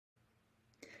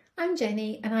I'm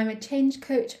Jenny and I'm a change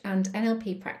coach and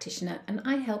NLP practitioner, and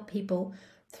I help people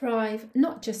thrive,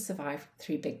 not just survive,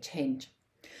 through big change.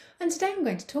 And today I'm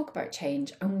going to talk about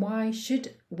change and why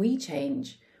should we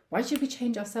change? Why should we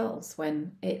change ourselves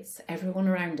when it's everyone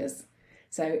around us?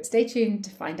 So stay tuned to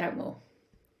find out more.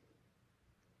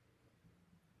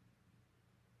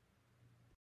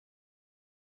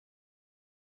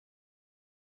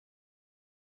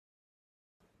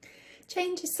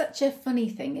 Change is such a funny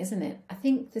thing, isn't it? I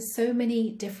think there's so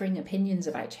many differing opinions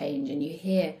about change, and you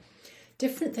hear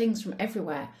different things from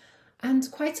everywhere. And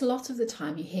quite a lot of the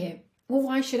time you hear, well,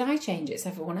 why should I change? It's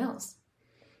everyone else.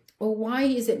 Or why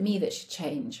is it me that should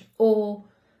change? Or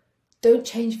don't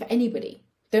change for anybody.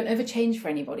 Don't ever change for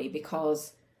anybody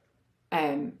because,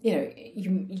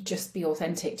 you just be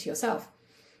authentic to yourself.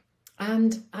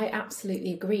 And I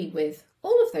absolutely agree with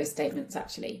all of those statements,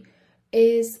 actually,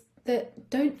 is that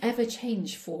don't ever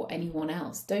change for anyone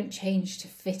else. Don't change to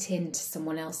fit into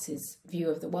someone else's view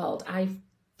of the world. I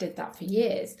did that for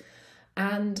years.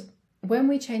 And when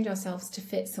we change ourselves to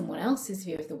fit someone else's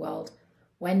view of the world,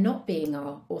 we're not being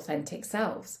our authentic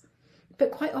selves.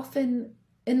 But quite often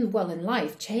in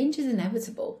life, change is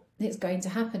inevitable. It's going to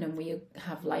happen, and we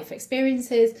have life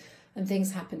experiences and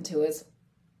things happen to us,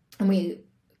 and we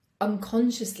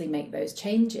unconsciously make those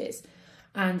changes.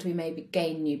 And we may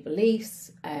gain new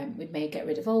beliefs, we may get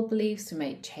rid of old beliefs, we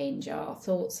may change our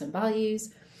thoughts and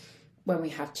values. When we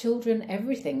have children,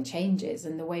 everything changes,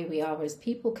 and the way we are as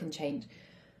people can change.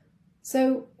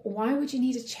 So why would you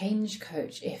need a change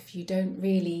coach if you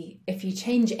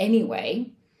change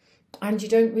anyway, and you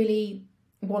don't really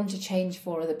want to change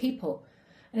for other people?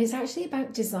 And it's actually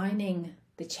about designing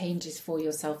the changes for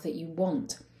yourself that you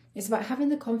want. It's about having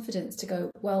the confidence to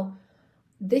go, well,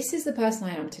 this is the person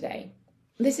I am today.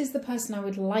 This is the person I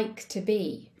would like to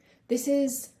be. This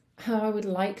is how I would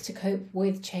like to cope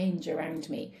with change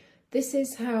around me. This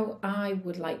is how I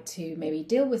would like to maybe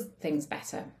deal with things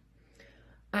better.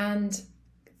 And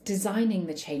designing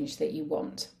the change that you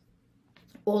want,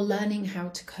 or learning how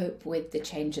to cope with the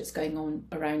change that's going on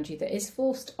around you that is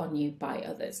forced on you by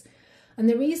others. And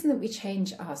the reason that we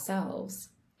change ourselves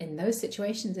in those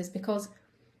situations is because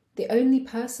the only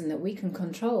person that we can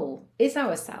control is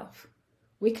ourselves.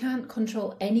 We can't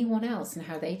control anyone else and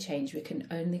how they change. We can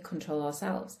only control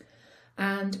ourselves.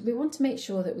 And we want to make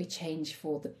sure that we change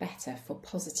for the better, for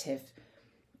positive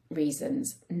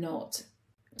reasons, not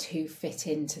to fit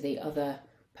into the other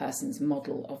person's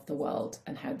model of the world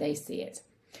and how they see it.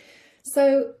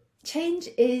 So change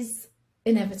is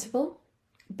inevitable,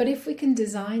 but if we can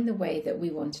design the way that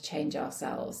we want to change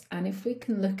ourselves, and if we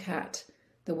can look at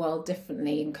the world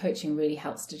differently, and coaching really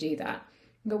helps to do that,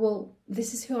 go, well,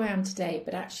 this is who I am today,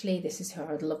 but actually this is who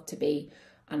I would love to be,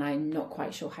 and I'm not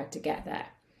quite sure how to get there.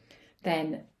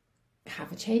 Then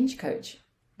have a change coach.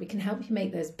 We can help you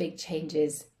make those big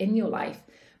changes in your life,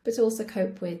 but also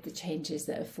cope with the changes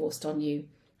that are forced on you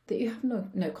that you have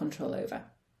no control over.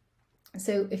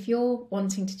 So if you're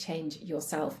wanting to change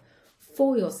yourself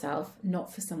for yourself,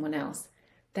 not for someone else,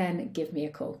 then give me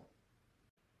a call.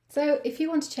 So if you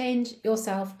want to change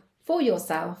yourself for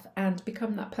yourself and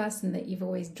become that person that you've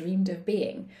always dreamed of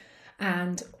being,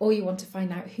 or you want to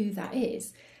find out who that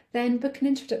is, then book an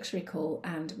introductory call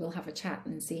and we'll have a chat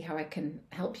and see how I can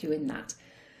help you in that.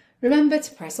 Remember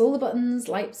to press all the buttons,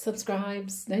 like,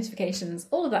 subscribes, notifications,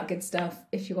 all of that good stuff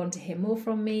if you want to hear more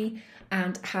from me,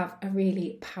 and have a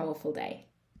really powerful day.